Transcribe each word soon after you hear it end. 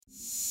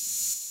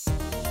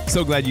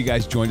So glad you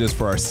guys joined us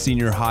for our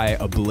Senior High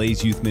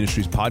Ablaze Youth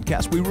Ministries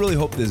podcast. We really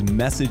hope this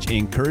message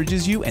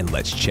encourages you, and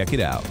let's check it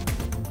out.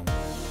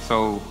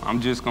 So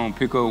I'm just going to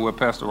pick up what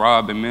Pastor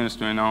Rob been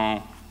ministering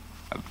on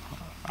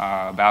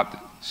about the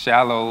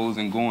shallows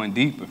and going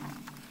deeper.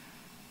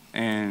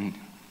 And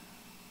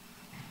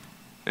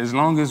as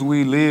long as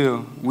we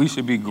live, we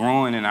should be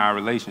growing in our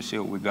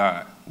relationship with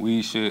God.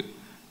 We should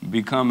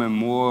be becoming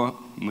more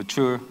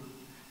mature,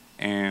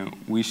 and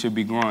we should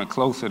be growing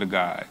closer to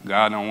God.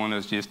 God don't want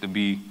us just to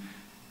be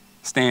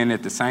staying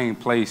at the same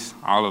place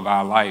all of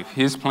our life.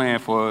 His plan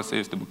for us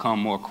is to become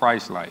more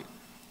Christ-like.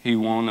 He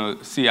want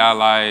to see our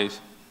lives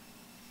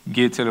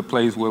get to the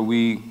place where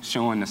we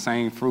showing the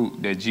same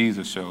fruit that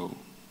Jesus showed.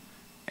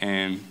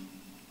 And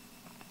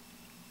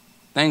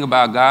thing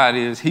about God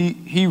is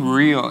he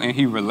real and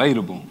he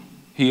relatable.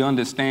 He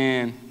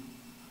understand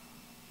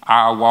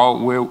our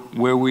walk,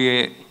 where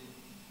we at,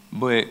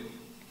 but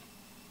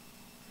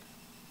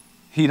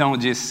he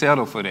don't just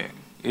settle for that.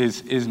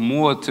 It's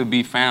more to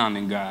be found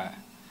in God.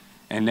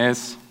 And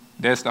that's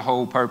the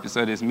whole purpose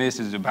of this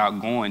message about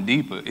going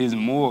deeper. It's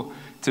more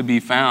to be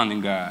found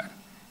in God.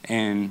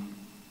 And,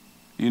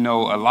 you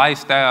know, a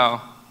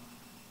lifestyle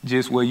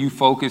just where you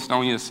focused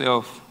on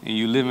yourself and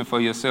you living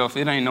for yourself,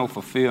 it ain't no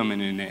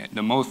fulfillment in that.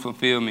 The most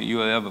fulfillment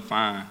you'll ever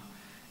find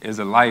is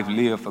a life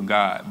lived for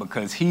God,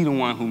 because he the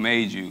one who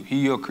made you.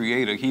 He your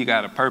creator. He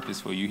got a purpose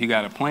for you. He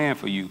got a plan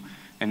for you.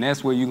 And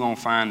that's where you're going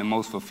to find the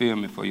most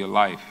fulfillment for your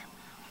life.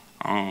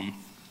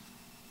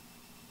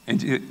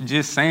 And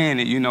just saying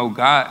it, you know,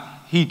 God,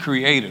 he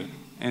creator.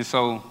 And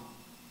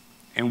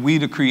we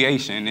the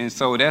creation. And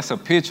so that's a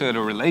picture of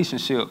the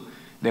relationship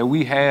that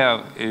we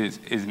have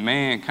is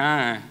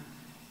mankind.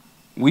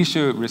 We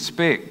should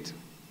respect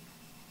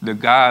the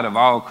God of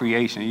all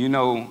creation. You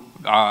know,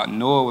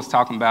 Noah was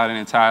talking about it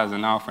in Tithes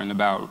and Offering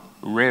about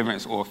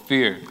reverence or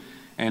fear.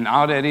 And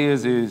all that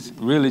is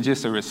really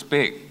just a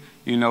respect,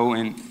 you know,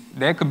 and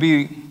that could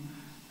be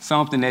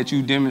something that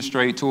you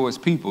demonstrate towards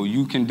people.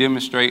 You can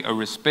demonstrate a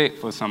respect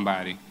for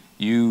somebody.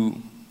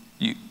 You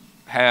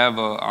have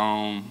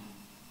a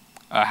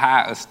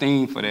high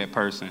esteem for that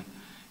person.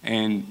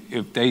 And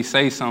if they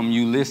say something,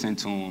 you listen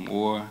to them.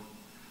 Or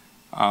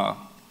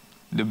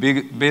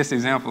the best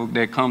example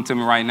that comes to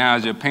me right now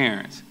is your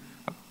parents.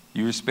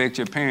 You respect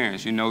your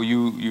parents. You know,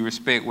 you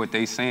respect what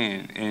they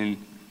saying. And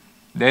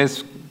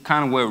that's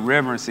kind of what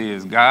reverence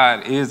is.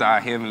 God is our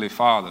Heavenly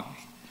Father.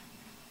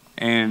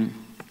 And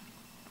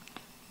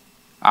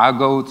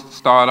I'll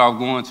start off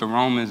going to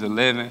Romans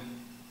 11,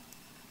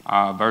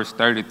 verse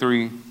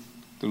 33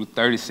 through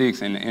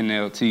 36 in the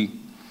NLT.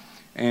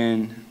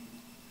 And,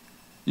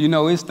 you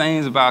know, it's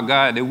things about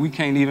God that we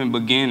can't even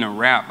begin to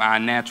wrap our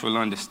natural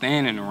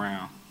understanding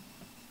around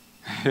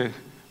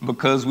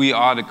because we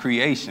are the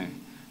creation.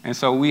 And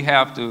so we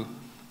have to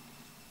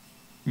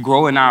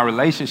grow in our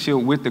relationship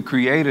with the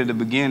Creator to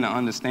begin to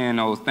understand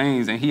those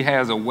things. And he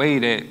has a way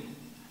that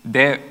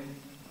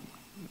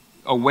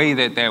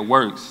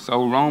works.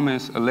 So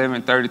Romans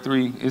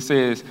 11:33, it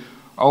says,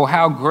 "Oh,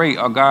 how great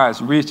are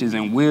God's riches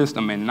in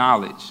wisdom and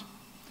knowledge!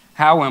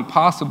 How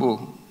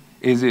impossible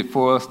is it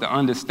for us to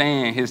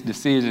understand his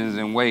decisions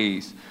and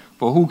ways?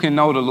 For who can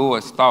know the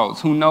Lord's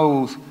thoughts? Who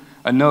knows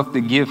enough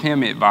to give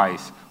him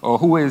advice? Or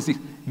who is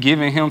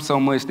giving him so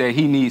much that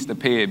he needs to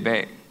pay it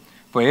back?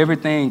 For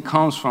everything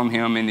comes from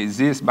him and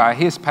exists by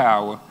his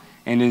power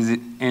and is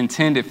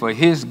intended for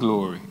his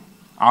glory.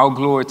 All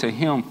glory to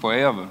him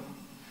forever.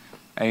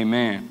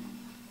 Amen."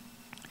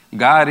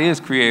 God is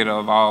creator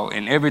of all,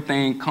 and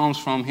everything comes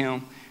from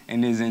him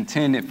and is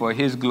intended for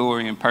his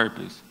glory and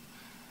purpose.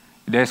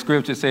 That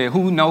scripture said,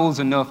 who knows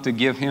enough to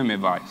give him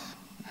advice?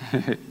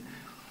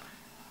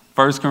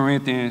 1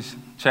 Corinthians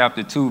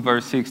chapter 2,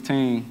 verse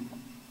 16,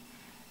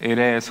 it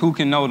asks, who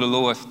can know the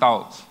Lord's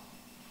thoughts?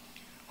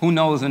 Who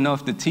knows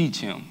enough to teach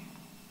him?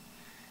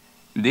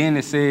 Then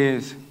it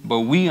says, but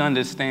we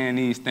understand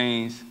these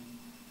things,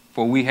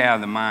 for we have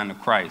the mind of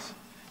Christ.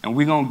 And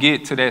we're going to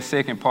get to that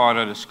second part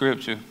of the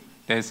scripture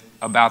that's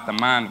about the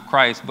mind of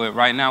Christ. But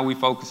right now we're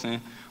focusing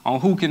on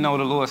who can know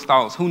the Lord's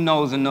thoughts, who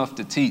knows enough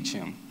to teach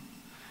him.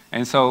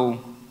 And so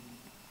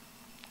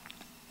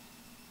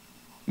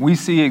we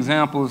see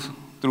examples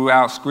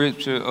throughout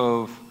scripture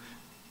of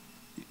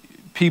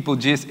people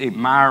just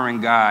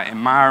admiring God,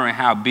 admiring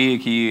how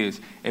big he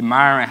is,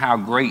 admiring how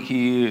great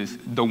he is,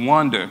 the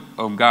wonder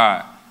of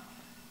God.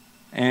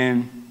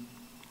 And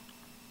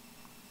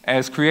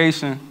as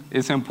creation,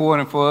 it's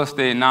important for us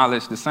to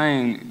acknowledge the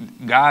same.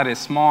 God is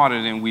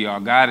smarter than we are.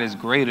 God is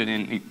greater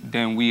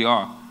than we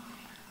are.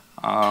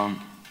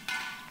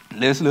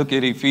 Let's look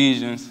at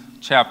Ephesians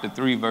chapter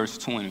 3, verse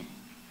 20.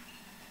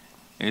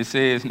 It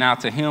says, now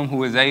to him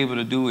who is able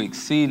to do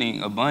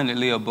exceeding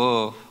abundantly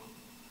above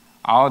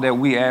all that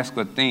we ask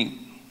or think,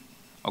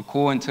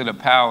 according to the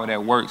power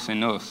that works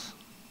in us.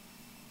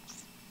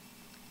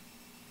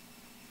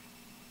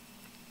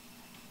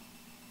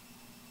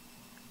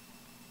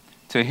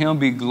 To him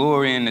be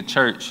glory in the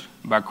church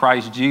by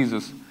Christ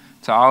Jesus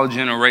to all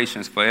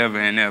generations forever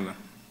and ever.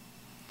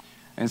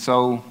 And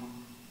so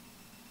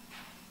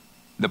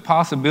the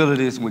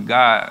possibilities with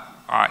God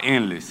are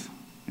endless.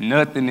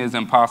 Nothing is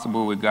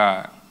impossible with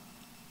God.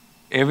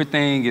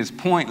 Everything is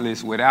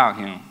pointless without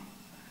him.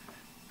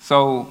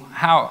 So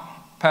how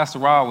Pastor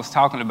Rob was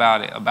talking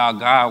about it, about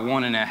God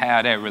wanting to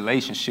have that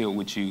relationship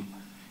with you,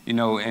 in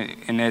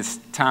that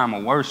time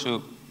of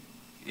worship,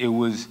 it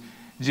was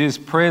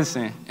just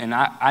present. And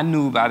I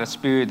knew by the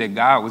Spirit that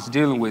God was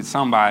dealing with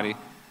somebody,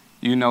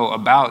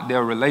 about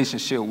their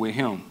relationship with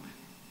him.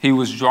 He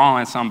was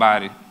drawing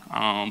somebody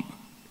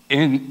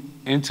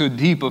into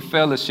deeper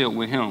fellowship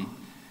with him.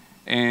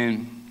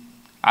 And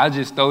I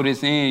just throw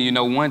this in,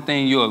 one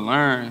thing you'll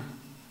learn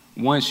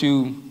once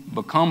you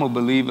become a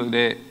believer,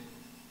 that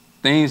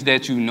things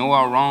that you know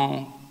are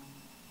wrong,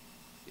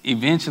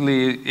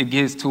 eventually it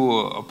gets to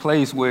a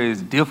place where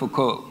it's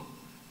difficult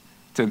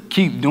to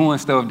keep doing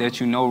stuff that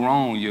you know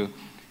wrong.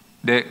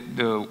 That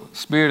the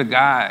Spirit of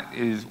God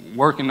is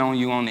working on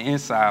you on the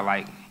inside,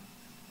 like,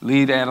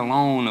 leave that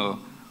alone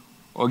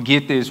or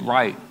get this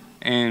right.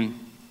 And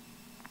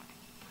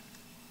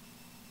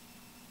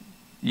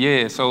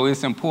yeah, so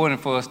it's important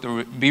for us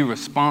to be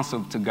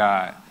responsive to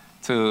God,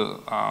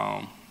 to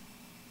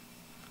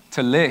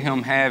let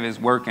him have his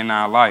work in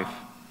our life.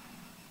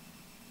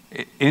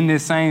 In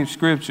this same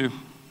scripture,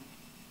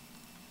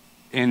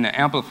 in the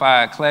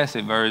Amplified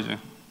Classic Version,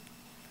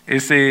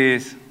 it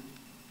says,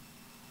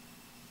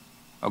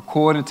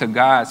 according to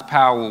God's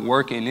power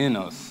working in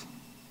us.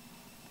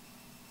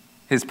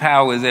 His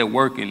power is at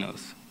work in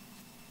us.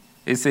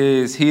 It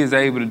says he is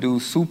able to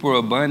do super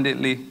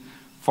abundantly,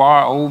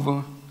 far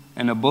over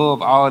and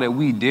above all that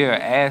we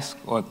dare ask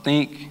or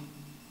think,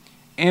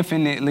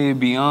 infinitely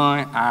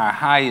beyond our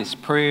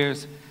highest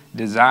prayers,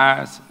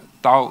 desires,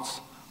 thoughts,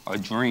 or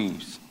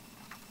dreams.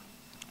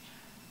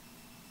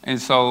 And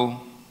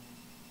so,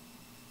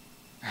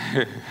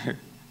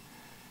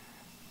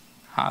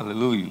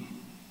 hallelujah.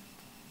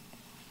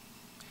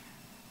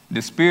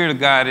 The Spirit of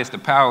God is the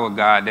power of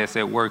God that's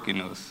at work in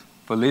us.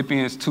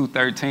 Philippians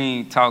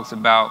 2:13 talks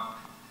about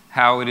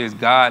how it is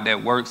God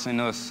that works in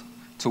us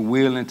to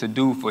will and to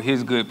do for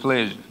his good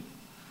pleasure.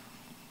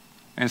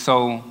 And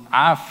so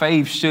our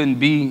faith shouldn't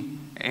be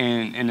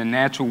in the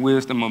natural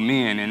wisdom of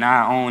men and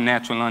our own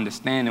natural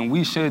understanding.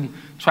 We shouldn't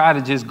try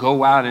to just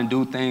go out and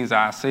do things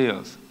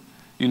ourselves.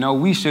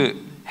 We should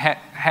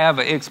have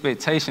an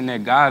expectation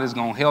that God is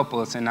going to help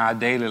us in our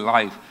daily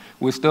life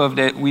with stuff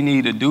that we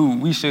need to do.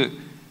 We should,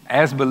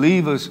 as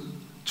believers,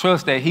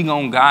 trust that he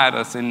going to guide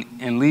us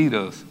and lead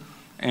us.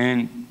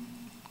 And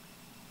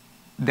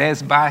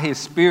that's by his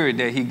Spirit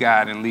that he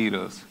guide and lead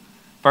us.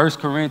 1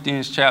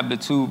 Corinthians chapter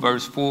 2,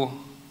 verse 4.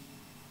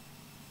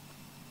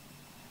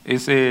 It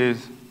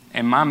says,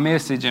 and my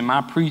message and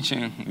my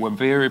preaching were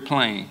very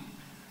plain.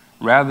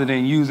 Rather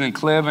than using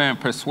clever and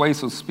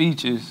persuasive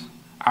speeches,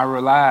 I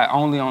relied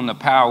only on the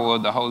power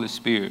of the Holy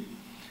Spirit.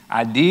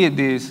 I did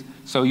this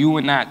so you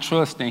would not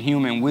trust in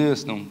human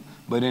wisdom,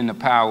 but in the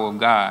power of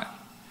God.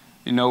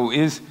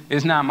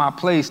 It's not my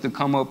place to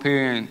come up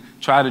here and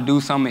try to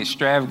do some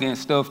extravagant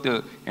stuff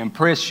to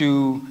impress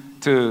you,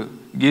 to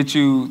get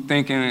you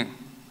thinking,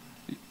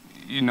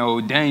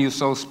 Daniel's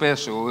so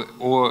special,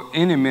 or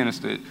any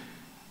minister.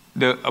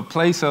 A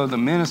place of the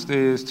minister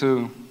is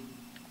to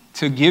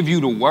give you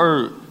the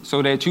word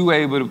so that you're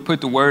able to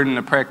put the word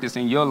into practice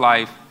in your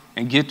life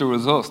and get the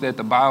results that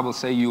the Bible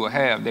say you will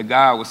have, that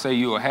God will say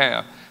you will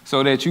have,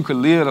 so that you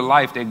can live the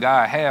life that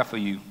God has for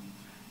you,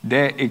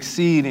 that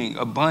exceeding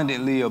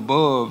abundantly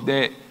above,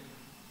 that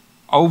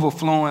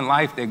overflowing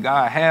life that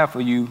God has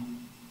for you.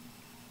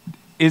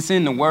 It's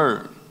in the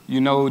word.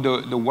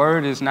 The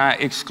word is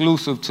not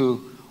exclusive to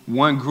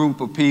one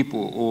group of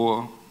people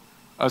or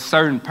a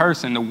certain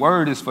person. The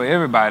word is for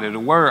everybody. The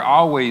word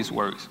always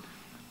works.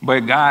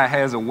 But God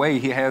has a way,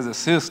 he has a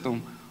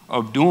system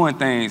of doing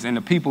things, and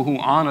the people who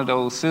honor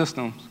those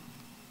systems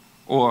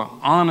or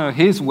honor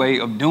his way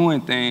of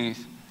doing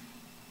things,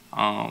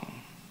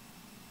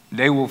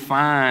 they will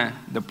find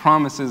the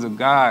promises of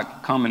God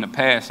coming to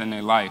pass in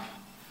their life.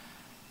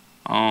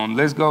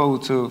 Let's go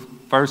to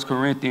 1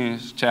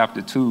 Corinthians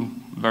chapter 2,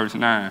 verse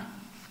 9.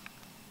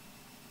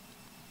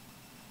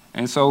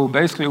 And so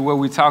basically what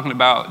we're talking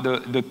about,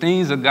 the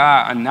things of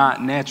God are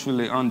not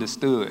naturally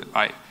understood.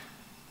 Like,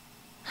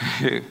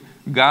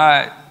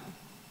 God,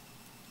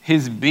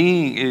 his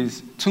being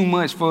is too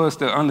much for us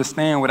to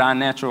understand with our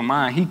natural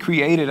mind. He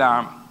created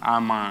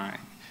our mind,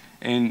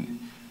 and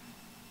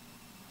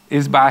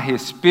it's by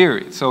his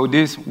Spirit. So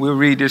we'll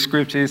read this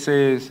scripture. It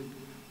says,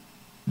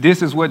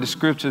 this is what the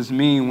scriptures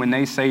mean when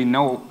they say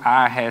no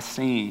eye has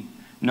seen,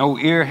 no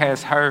ear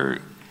has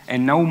heard,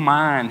 and no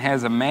mind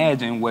has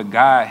imagined what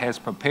God has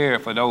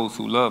prepared for those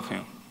who love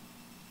him.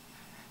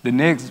 The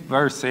next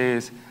verse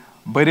says,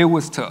 but it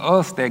was to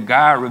us that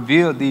God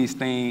revealed these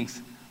things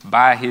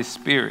by his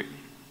Spirit.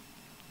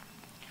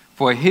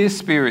 For his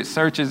Spirit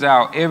searches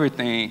out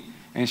everything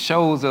and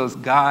shows us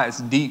God's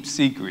deep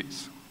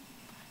secrets.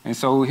 And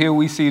so here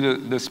we see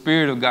the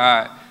Spirit of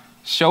God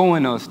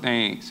showing us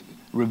things,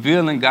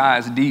 revealing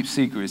God's deep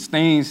secrets,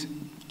 things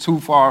too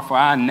far for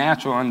our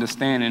natural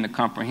understanding to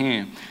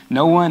comprehend.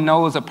 No one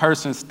knows a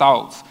person's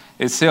thoughts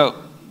except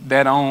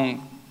that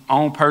own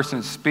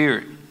person's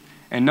spirit.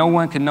 and no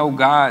one can know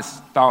God's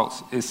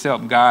thoughts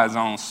except God's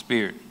own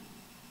Spirit.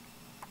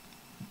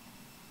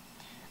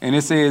 And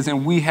it says,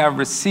 and we have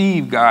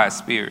received God's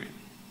Spirit,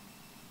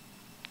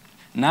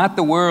 not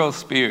the world's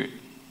spirit.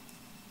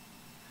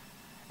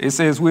 It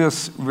says we'll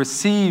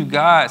receive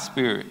God's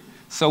Spirit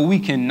so we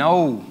can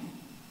know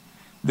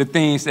the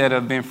things that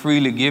have been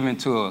freely given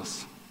to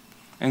us.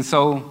 And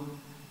so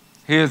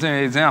here's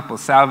an example,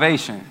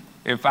 salvation.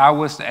 If I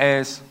was to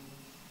ask,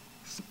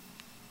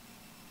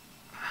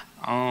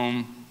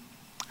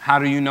 how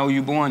do you know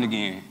you're born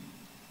again?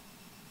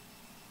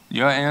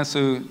 Your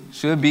answer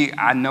should be,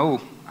 I know.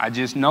 I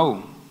just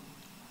know.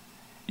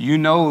 You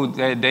know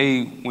that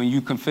day when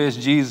you confessed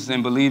Jesus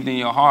and believed in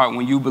your heart,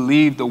 when you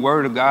believed the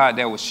word of God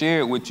that was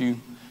shared with you,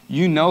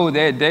 you know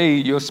that day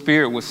your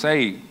spirit was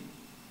saved.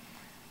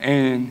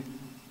 And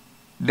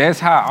that's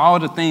how all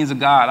the things of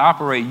God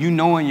operate. You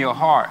know in your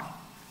heart.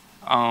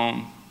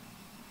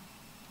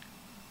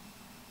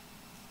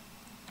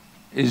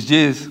 It's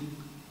just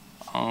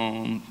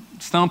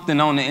something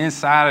on the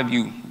inside of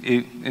you,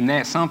 and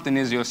that something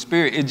is your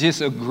spirit. It just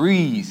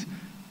agrees.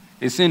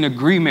 It's in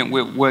agreement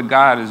with what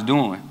God is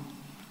doing.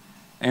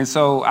 And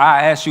so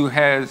I ask you,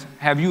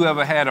 have you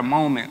ever had a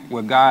moment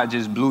where God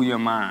just blew your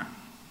mind?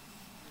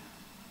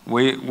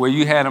 Where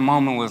you had a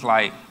moment was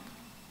like,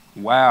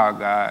 wow,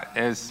 God,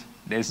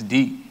 that's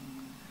deep.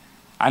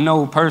 I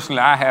know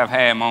personally I have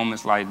had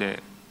moments like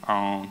that.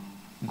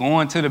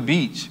 Going to the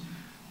beach,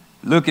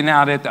 looking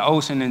out at the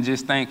ocean and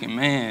just thinking,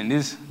 man,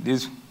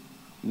 this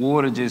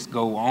water just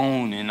go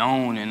on and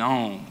on and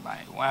on.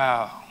 Like,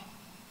 wow,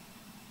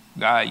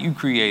 God, you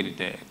created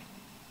that.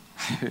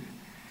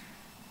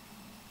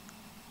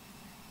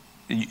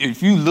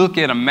 If you look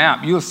at a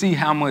map, you'll see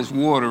how much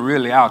water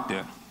really out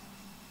there.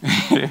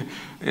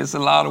 It's a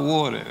lot of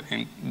water,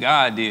 and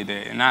God did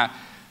that. And I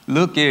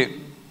look at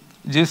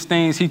just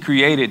things he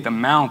created, the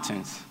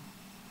mountains,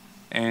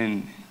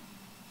 and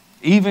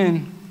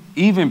even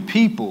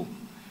people.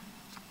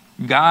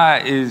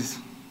 God is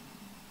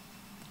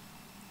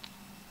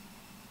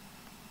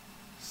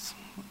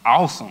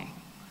awesome.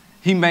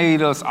 He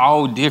made us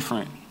all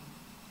different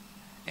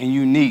and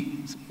unique.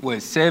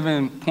 With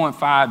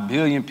 7.5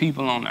 billion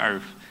people on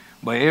earth,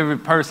 but every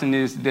person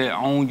is their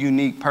own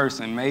unique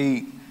person,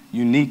 made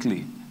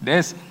uniquely.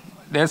 That's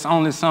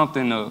only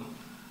something an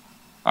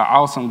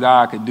awesome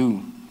God could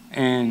do.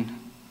 And,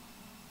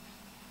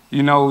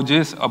 you know,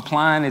 just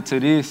applying it to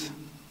this,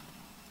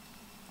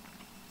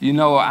 you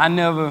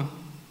know,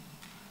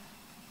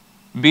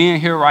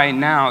 being here right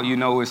now, you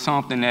know, is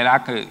something that I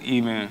could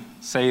even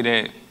say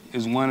that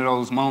is one of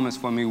those moments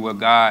for me where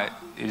God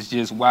is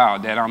just wow,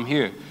 that I'm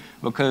here.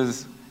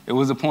 Because it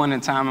was a point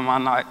in time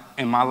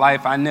in my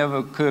life I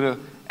never could have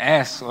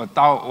asked or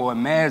thought or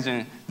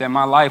imagined that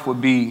my life would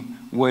be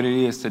what it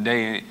is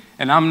today.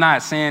 And I'm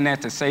not saying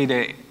that to say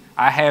that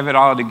I have it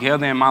all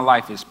together and my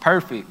life is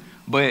perfect,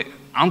 but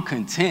I'm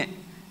content.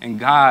 And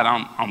God,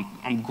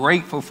 I'm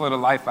grateful for the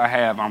life I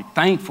have. I'm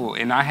thankful,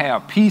 and I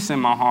have peace in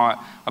my heart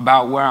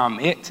about where I'm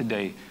at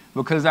today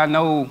because I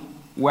know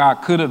where I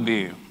could have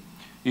been.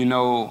 You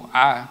know,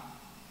 I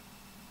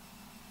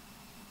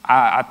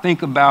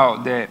think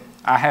about that.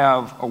 I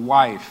have a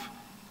wife.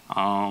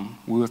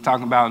 We was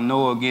talking about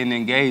Noah getting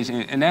engaged,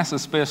 and that's a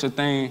special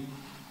thing.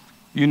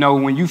 You know,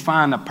 when you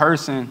find a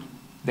person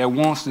that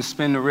wants to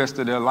spend the rest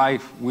of their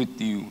life with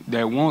you,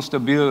 that wants to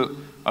build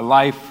a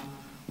life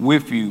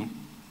with you,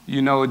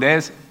 you know,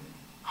 that's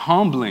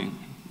humbling.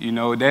 You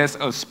know, that's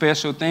a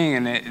special thing,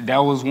 and that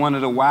was one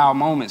of the wow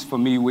moments for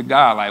me with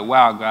God. Like,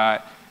 wow,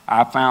 God,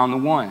 I found the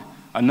one.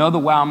 Another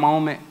wow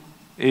moment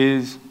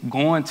is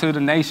going to the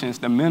nations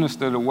to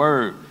minister the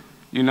word.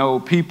 You know,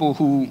 people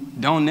who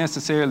don't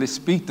necessarily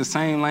speak the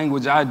same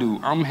language I do.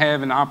 I'm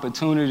having the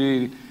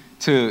opportunity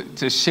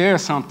to share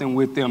something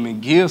with them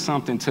and give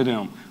something to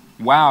them.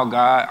 Wow,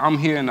 God, I'm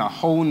here on a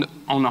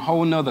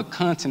whole nother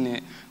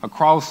continent,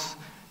 across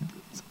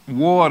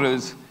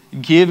waters,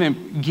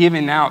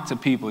 giving out to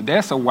people.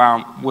 Was a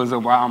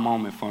wow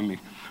moment for me.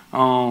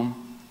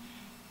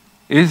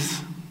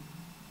 It's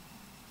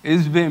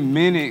been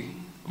many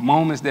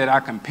moments that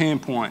I can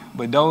pinpoint,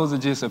 but those are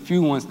just a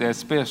few ones that's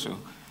special.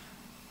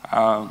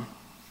 And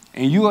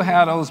you will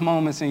have those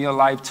moments in your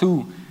life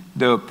too.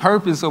 The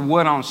purpose of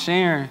what I'm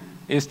sharing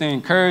is to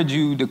encourage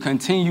you to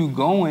continue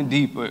going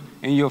deeper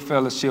in your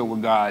fellowship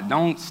with God.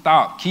 Don't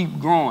stop. Keep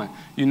growing.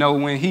 You know,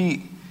 when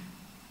he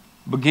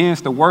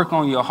begins to work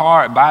on your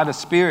heart by the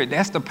Spirit,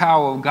 that's the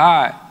power of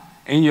God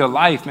in your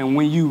life. And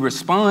when you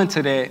respond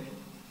to that,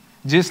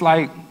 just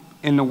like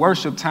in the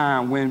worship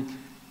time, when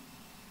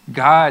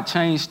God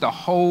changed the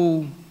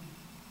whole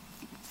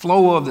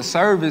flow of the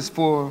service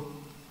for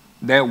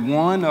that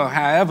one or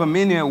however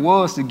many it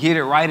was to get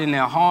it right in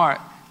their heart,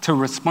 to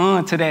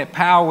respond to that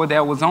power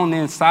that was on the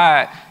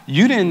inside,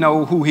 you didn't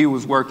know who he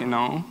was working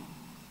on.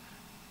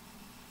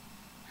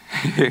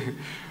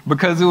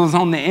 Because it was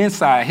on the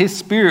inside. His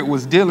spirit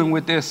was dealing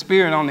with their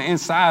spirit on the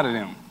inside of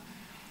them.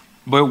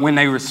 But when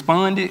they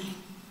responded,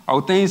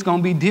 things going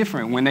to be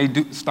different when they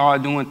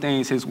start doing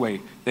things his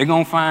way. They're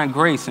going to find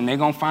grace, and they're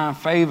going to find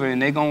favor,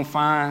 and they're going to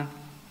find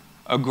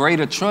a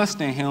greater trust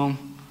in him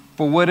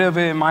for whatever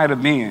it might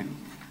have been.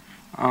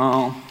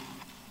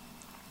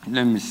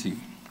 Let me see.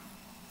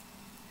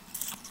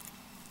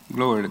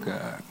 Glory to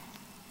God.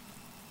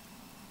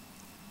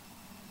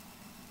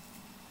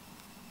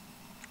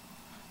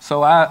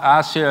 So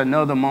I'll share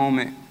another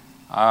moment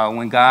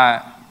when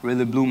God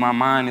really blew my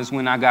mind is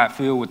when I got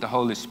filled with the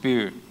Holy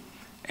Spirit.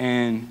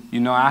 And,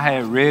 I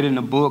had read in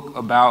the book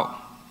about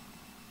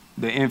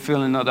the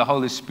infilling of the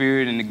Holy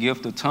Spirit and the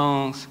gift of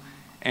tongues.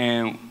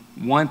 And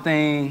one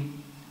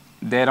thing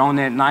that on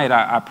that night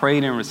I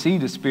prayed and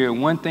received the Spirit,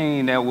 one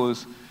thing that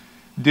was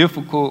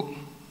difficult,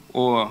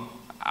 or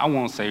I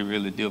won't say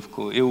really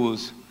difficult, it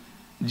was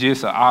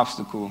just an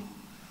obstacle,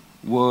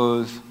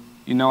 was,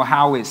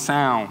 how it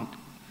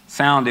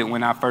sounded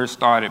when I first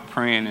started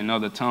praying in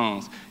other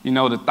tongues.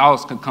 The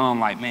thoughts could come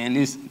like, man,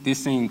 this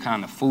seemed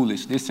kind of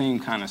foolish. This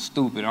seemed kind of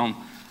stupid.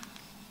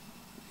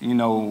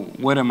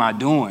 What am I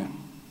doing?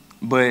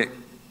 But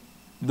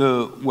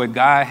what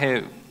God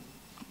had,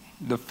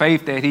 the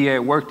faith that he had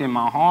worked in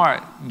my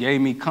heart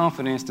gave me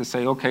confidence to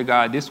say, okay,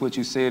 God, this is what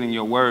you said in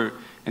your word,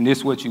 and this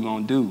is what you're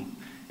going to do.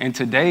 And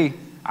today,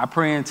 I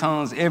pray in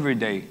tongues every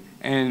day.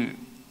 And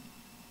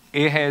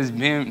it has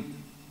been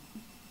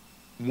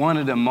one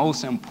of the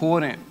most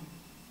important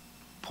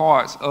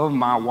parts of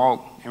my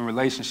walk and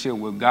relationship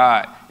with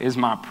God is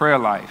my prayer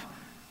life.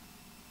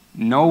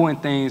 Knowing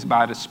things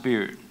by the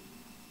Spirit.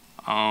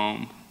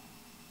 And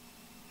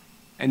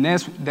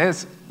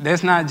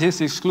that's not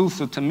just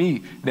exclusive to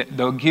me.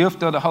 The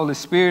gift of the Holy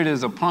Spirit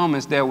is a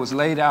promise that was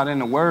laid out in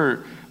the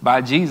Word by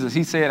Jesus.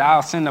 He said,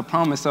 I'll send the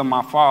promise of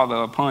my Father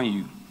upon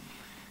you.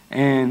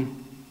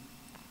 And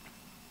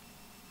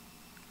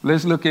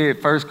let's look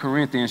at 1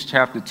 Corinthians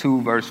chapter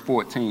 2, verse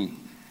 14.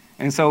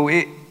 And so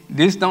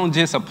this don't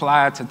just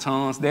apply to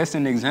tongues. That's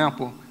an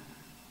example,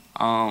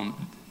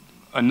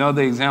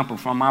 another example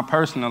from my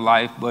personal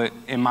life, but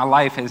in my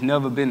life has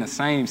never been the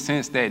same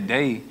since that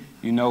day.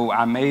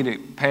 I made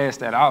it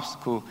past that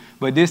obstacle.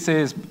 But this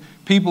says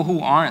people who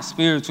aren't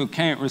spiritual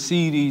can't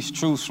receive these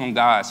truths from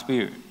God's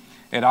Spirit.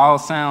 It all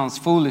sounds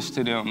foolish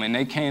to them, and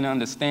they can't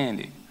understand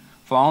it.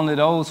 For only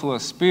those who are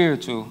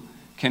spiritual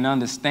can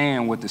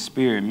understand what the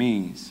Spirit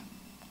means.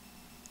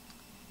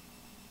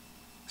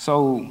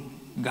 So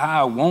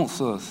God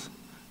wants us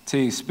to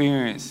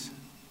experience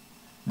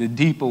the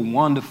deeper,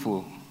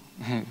 wonderful,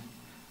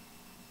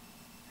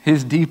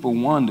 his deeper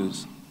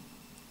wonders.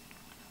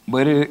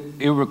 But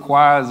it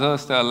requires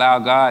us to allow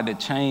God to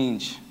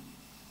change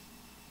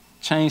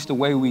the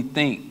way we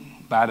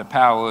think by the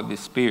power of his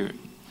Spirit.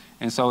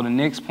 And so the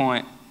next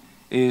point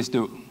is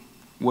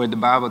what the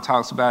Bible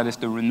talks about is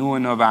the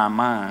renewing of our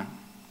mind.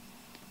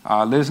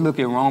 Let's look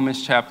at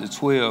Romans chapter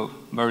 12,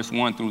 verse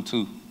 1 through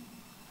 2.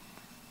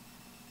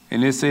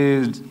 And it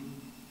says,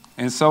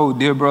 and so,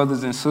 dear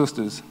brothers and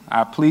sisters,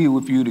 I plead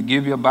with you to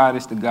give your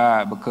bodies to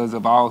God because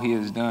of all he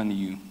has done to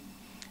you.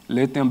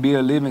 Let them be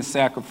a living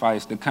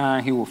sacrifice, the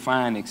kind he will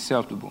find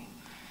acceptable.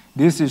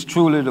 This is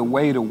truly the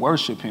way to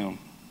worship him.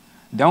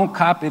 Don't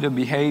copy the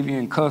behavior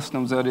and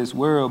customs of this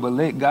world, but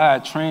let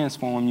God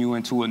transform you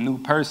into a new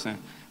person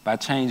by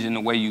changing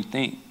the way you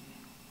think.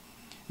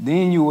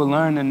 Then you will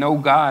learn to know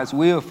God's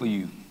will for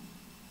you.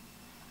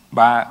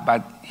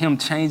 By him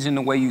changing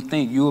the way you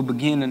think, you will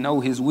begin to know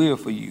his will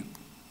for you,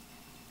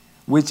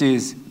 which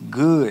is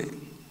good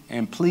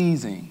and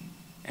pleasing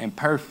and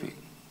perfect.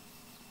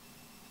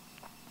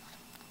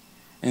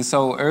 And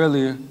so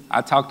earlier,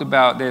 I talked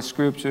about that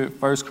scripture,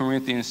 1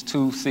 Corinthians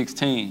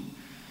 2:16.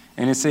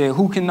 And it said,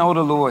 who can know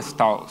the Lord's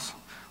thoughts?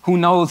 Who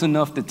knows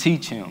enough to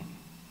teach him?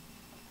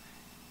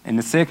 And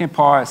the second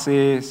part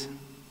says,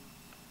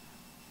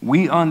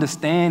 we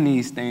understand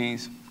these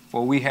things,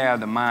 for we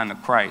have the mind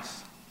of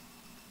Christ.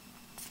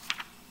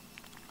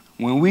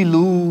 When we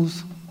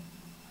lose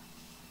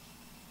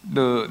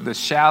the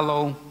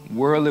shallow,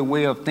 worldly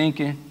way of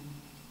thinking,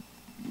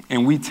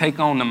 and we take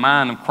on the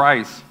mind of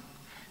Christ,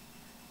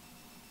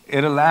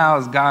 it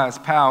allows God's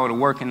power to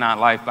work in our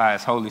life by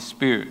his Holy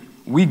Spirit.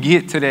 We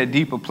get to that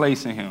deeper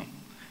place in him.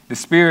 The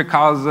Spirit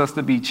causes us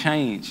to be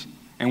changed.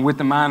 And with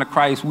the mind of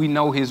Christ, we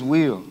know his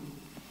will.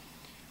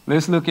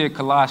 Let's look at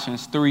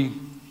Colossians 3,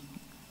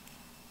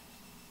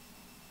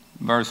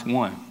 verse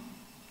 1.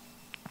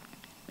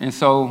 And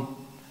so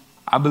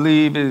I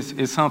believe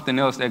it's something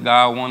else that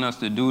God wants us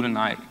to do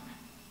tonight.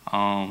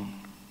 And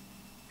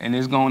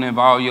it's going to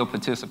involve your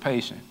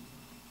participation.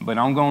 But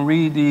I'm going to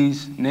read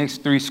these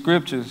next 3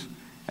 scriptures.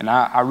 And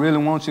I really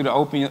want you to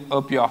open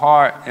up your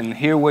heart and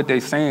hear what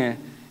they're saying.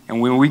 And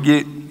when we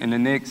get in the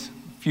next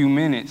few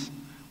minutes,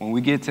 when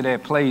we get to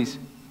that place,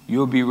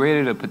 you'll be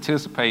ready to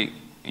participate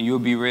and you'll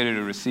be ready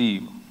to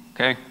receive.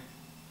 Okay?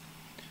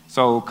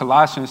 So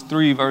Colossians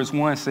 3 verse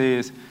 1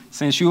 says,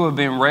 since you have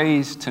been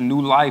raised to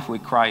new life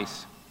with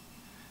Christ,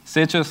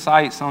 set your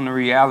sights on the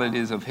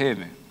realities of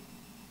heaven,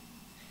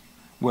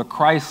 where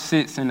Christ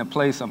sits in the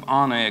place of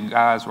honor at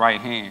God's right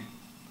hand.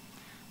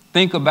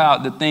 Think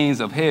about the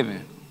things of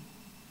heaven,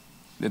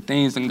 the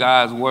things in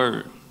God's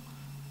word,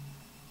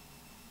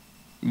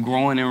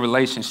 growing in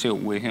relationship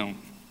with him.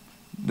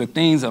 The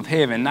things of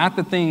heaven, not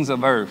the things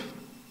of earth.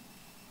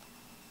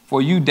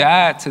 For you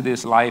died to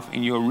this life,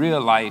 and your real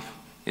life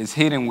is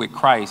hidden with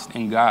Christ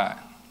in God.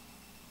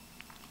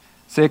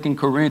 2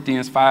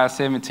 Corinthians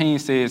 5:17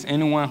 says,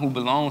 anyone who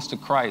belongs to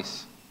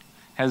Christ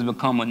has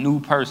become a new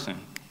person.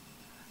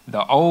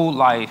 The old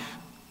life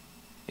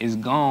is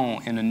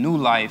gone, and a new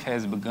life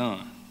has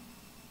begun.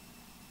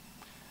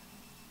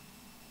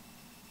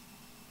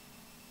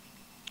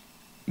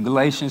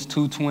 Galatians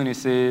 2:20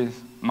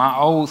 says, my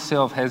old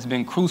self has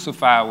been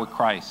crucified with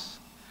Christ.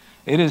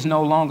 It is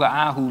no longer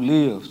I who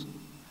lives,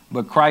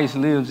 but Christ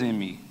lives in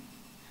me.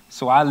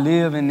 So I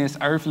live in this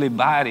earthly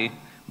body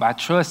by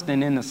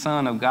trusting in the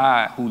Son of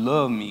God who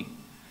loved me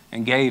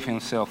and gave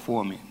himself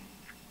for me.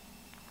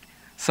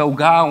 So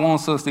God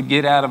wants us to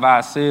get out of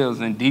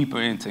ourselves and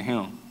deeper into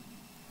him.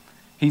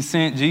 He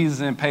sent Jesus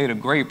and paid a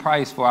great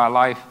price for our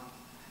life.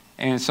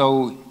 And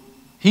so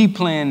he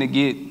planned to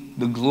get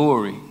the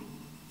glory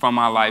from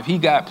our life. He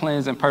got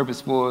plans and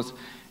purpose for us,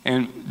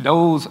 and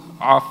those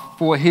are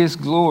for his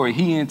glory.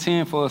 He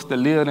intends for us to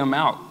live them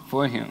out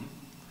for him.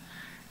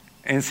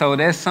 And so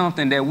that's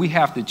something that we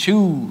have to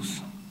choose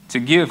to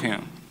give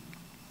him.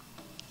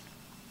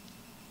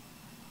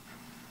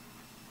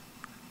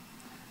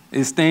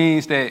 It's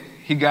things that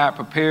he got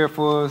prepared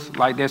for us,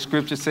 like that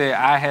scripture said,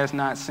 eye has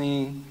not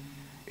seen,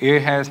 ear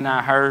has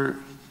not heard,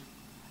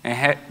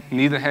 and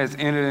neither has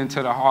entered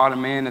into the heart of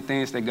man the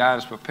things that God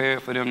has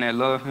prepared for them that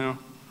love him.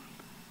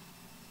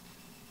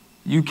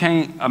 You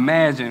can't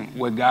imagine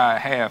what God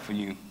had for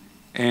you.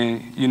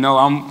 And, you know,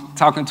 I'm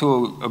talking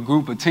to a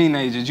group of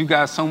teenagers. You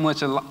got so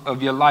much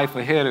of your life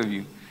ahead of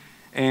you.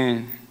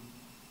 And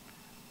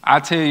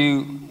I tell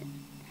you,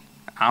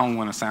 I don't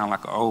want to sound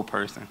like an old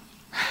person,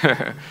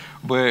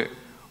 but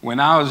when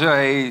I was your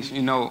age,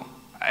 you know,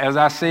 as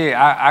I said,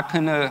 I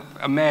couldn't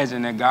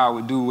imagine that God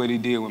would do what he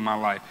did with my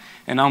life.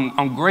 And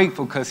I'm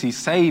grateful because he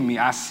saved me.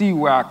 I see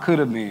where I could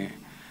have been.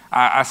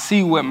 I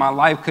see what my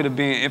life could have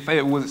been if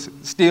it was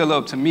still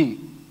up to me.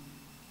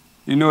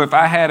 You know, if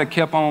I had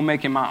kept on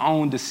making my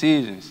own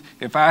decisions,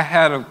 if I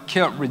had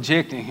kept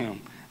rejecting him,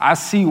 I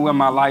see where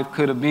my life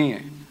could have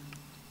been.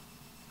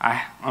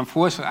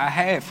 Unfortunately, I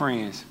had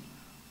friends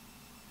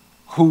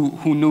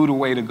who knew the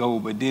way to go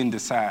but didn't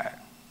decide.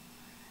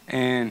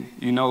 And,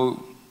 you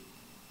know,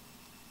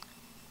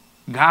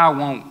 God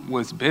wants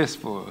what's best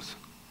for us.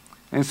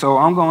 And so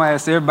I'm going to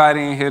ask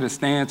everybody in here to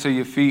stand to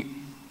your feet.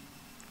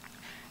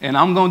 And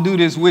I'm going to do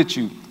this with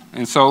you.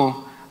 And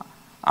so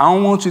I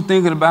don't want you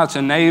thinking about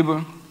your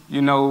neighbor,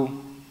 you know,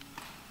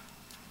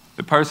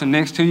 the person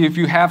next to you. If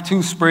you have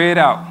to, spread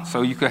out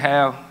so you could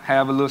have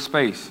a little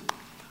space.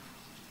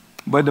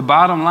 But the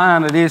bottom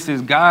line of this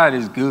is God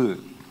is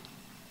good.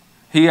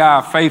 He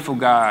our faithful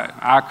God,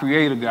 our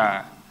creator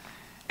God.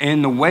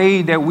 And the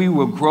way that we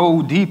will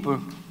grow deeper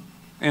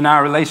in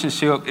our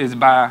relationship is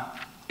by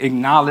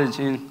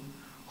acknowledging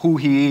who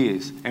he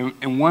is.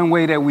 And one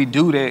way that we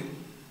do that,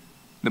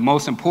 the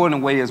most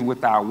important way, is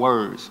with our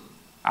words,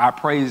 our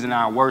praise and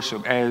our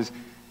worship.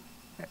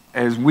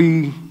 As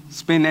we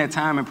spend that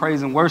time in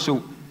praise and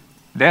worship,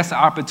 that's the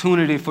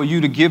opportunity for you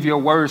to give your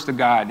words to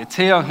God, to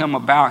tell him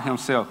about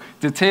himself,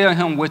 to tell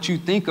him what you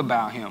think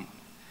about him.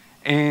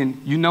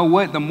 And you know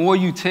what? The more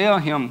you tell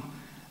him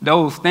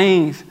those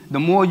things, the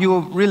more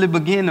you'll really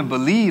begin to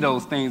believe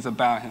those things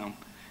about him.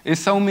 There's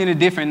so many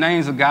different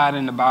names of God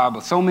in the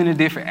Bible, so many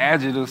different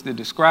adjectives to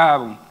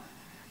describe him.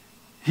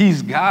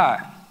 He's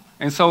God.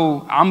 And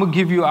so I'm going to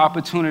give you an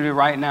opportunity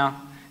right now,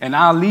 and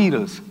I'll lead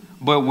us.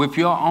 But with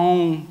your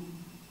own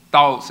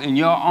thoughts in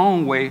your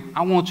own way,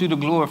 I want you to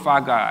glorify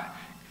God.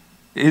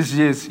 It's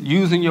just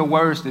using your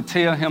words to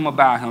tell him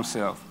about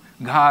himself.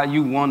 God,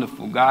 you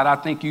wonderful. God, I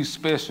think you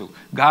special.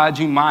 God,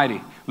 you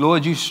mighty.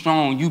 Lord, you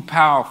strong, you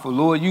powerful.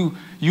 Lord, you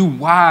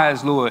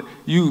wise, Lord.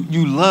 You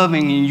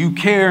loving and you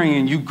caring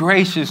and you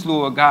gracious,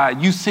 Lord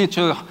God. You sent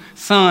your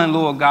son,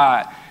 Lord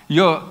God,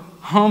 your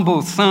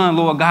humble son,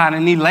 Lord God,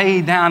 and he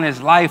laid down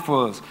his life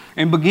for us.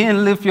 And begin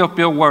to lift up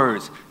your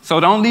words. So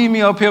don't leave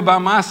me up here by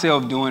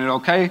myself doing it,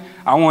 okay?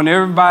 I want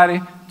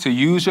everybody to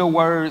use your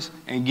words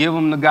and give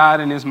them to God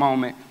in this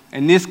moment.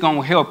 And this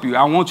going to help you.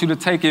 I want you to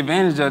take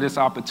advantage of this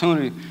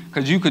opportunity,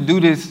 because you could do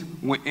this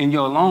in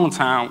your alone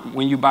time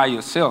when you're by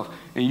yourself.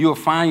 And you'll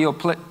find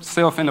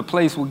yourself in a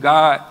place with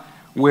God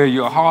where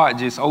your heart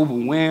just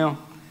overwhelmed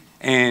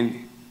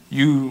and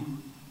you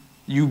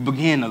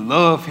begin to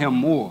love him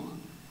more.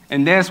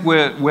 And that's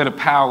where the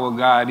power of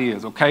God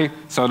is, okay?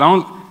 So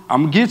I'm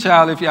going to get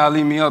y'all if y'all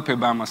leave me up here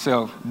by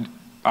myself.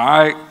 All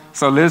right?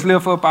 So let's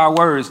lift up our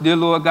words. Dear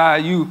Lord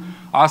God, you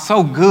are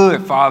so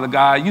good, Father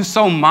God. You're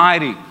so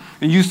mighty.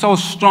 And you're so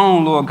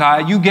strong, Lord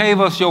God. You gave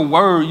us your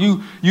word.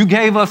 You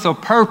gave us a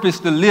purpose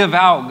to live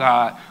out,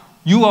 God.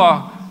 You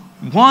are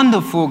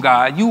wonderful,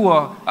 God. You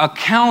are a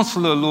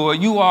counselor,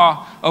 Lord. You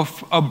are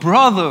a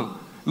brother,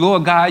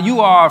 Lord God. You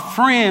are a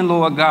friend,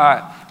 Lord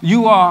God.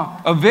 You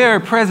are a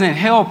very present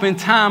help in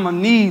time of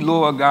need,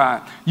 Lord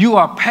God. You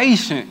are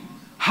patient.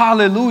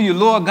 Hallelujah,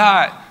 Lord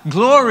God.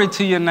 Glory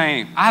to your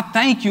name. I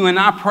thank you and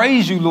I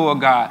praise you,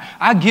 Lord God.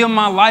 I give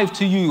my life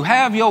to you.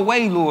 Have your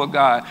way, Lord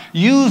God.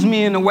 Use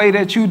me in the way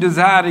that you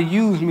desire to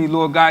use me,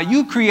 Lord God.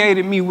 You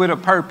created me with a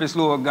purpose,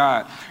 Lord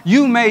God.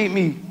 You made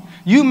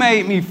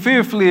me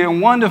fearfully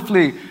and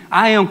wonderfully.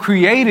 I am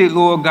created,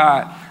 Lord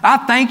God. I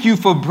thank you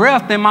for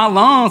breath in my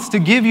lungs to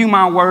give you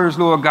my words,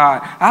 Lord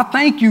God. I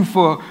thank you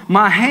for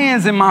my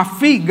hands and my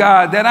feet,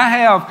 God, that I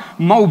have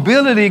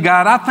mobility,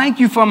 God. I thank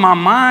you for my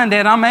mind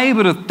that I'm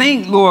able to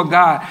think, Lord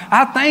God.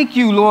 I thank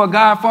you, Lord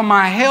God, for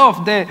my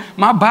health, that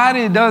my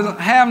body doesn't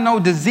have no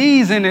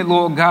disease in it,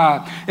 Lord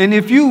God. And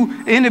if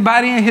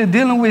anybody in here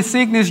dealing with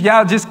sickness,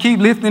 y'all just keep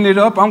lifting it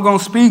up. I'm going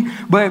to speak.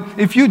 But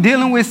if you're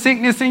dealing with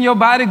sickness in your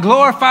body,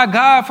 glorify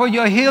God for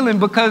your healing,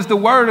 because the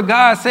word of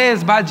God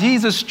says by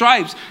Jesus'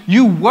 stripes,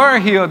 you were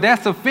healed.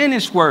 That's a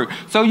finished work.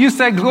 So you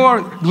say,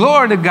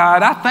 glory to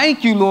God. I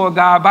thank you, Lord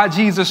God, by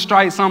Jesus'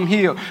 stripes I'm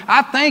healed.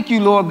 I thank you,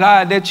 Lord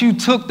God, that you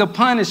took the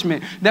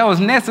punishment that was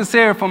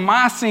necessary for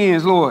my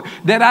sins, Lord,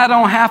 that I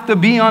don't have to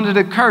be under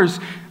the curse.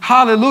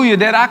 Hallelujah,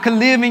 that I could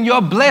live in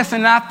your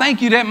blessing. I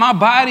thank you that my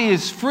body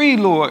is free,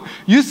 Lord.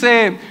 You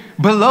said,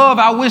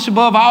 beloved, I wish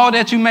above all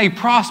that you may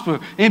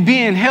prosper and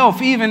be in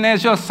health, even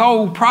as your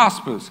soul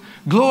prospers.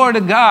 Glory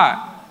to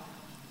God.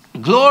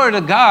 Glory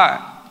to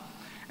God.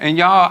 And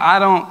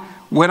y'all,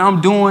 what I'm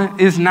doing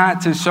is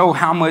not to show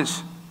how much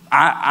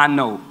I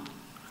know.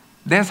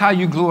 That's how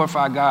you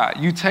glorify God.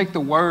 You take the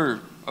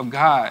word of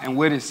God and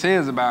what it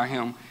says about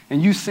him,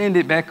 and you send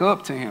it back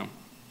up to him.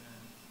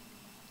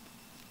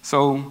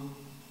 So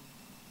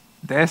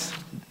that's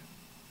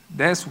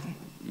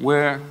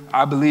where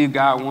I believe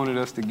God wanted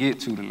us to get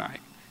to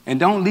tonight. And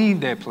don't leave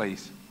that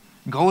place.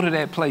 Go to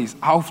that place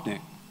often.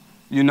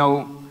 You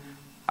know,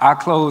 I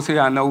close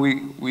here. I know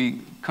we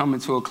coming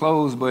to a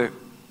close, but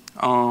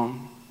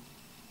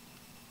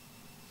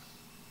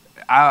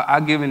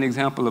I'll give an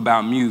example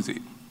about music.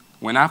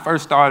 When I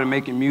first started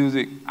making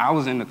music, I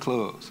was in the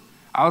clubs.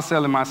 I was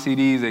selling my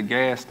CDs at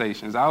gas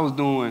stations. I was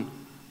doing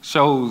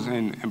shows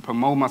and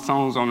promote my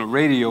songs on the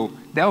radio.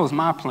 That was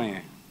my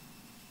plan.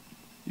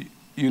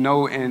 You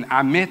know, and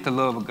I met the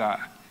love of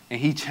God,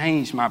 and he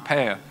changed my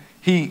path.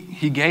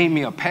 He gave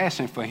me a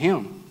passion for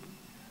him.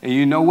 And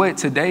you know what?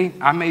 Today,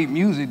 I made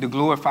music to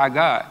glorify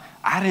God.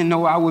 I didn't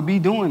know I would be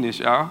doing this,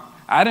 y'all.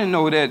 I didn't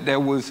know that there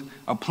was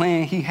a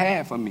plan he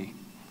had for me.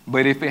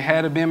 But if it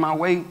had been my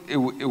way, it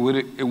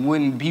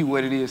wouldn't be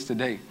what it is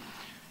today.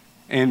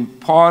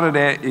 And part of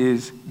that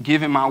is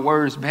giving my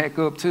words back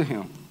up to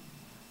him.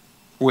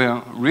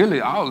 Well,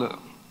 really, all of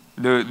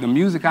the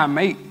music I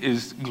make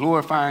is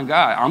glorifying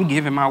God. I'm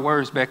giving my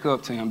words back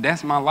up to him.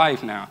 That's my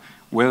life now.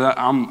 Whether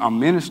I'm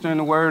ministering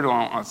the word or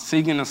I'm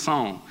singing a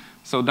song.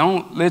 So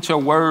don't let your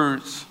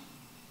words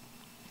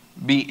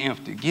be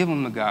empty. Give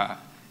them to God,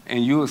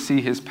 and you will see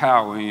his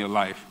power in your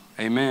life.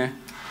 Amen.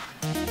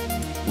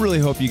 Really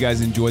hope you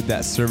guys enjoyed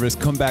that service.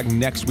 Come back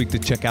next week to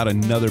check out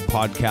another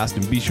podcast,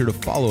 and be sure to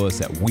follow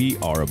us at We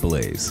Are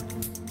Ablaze.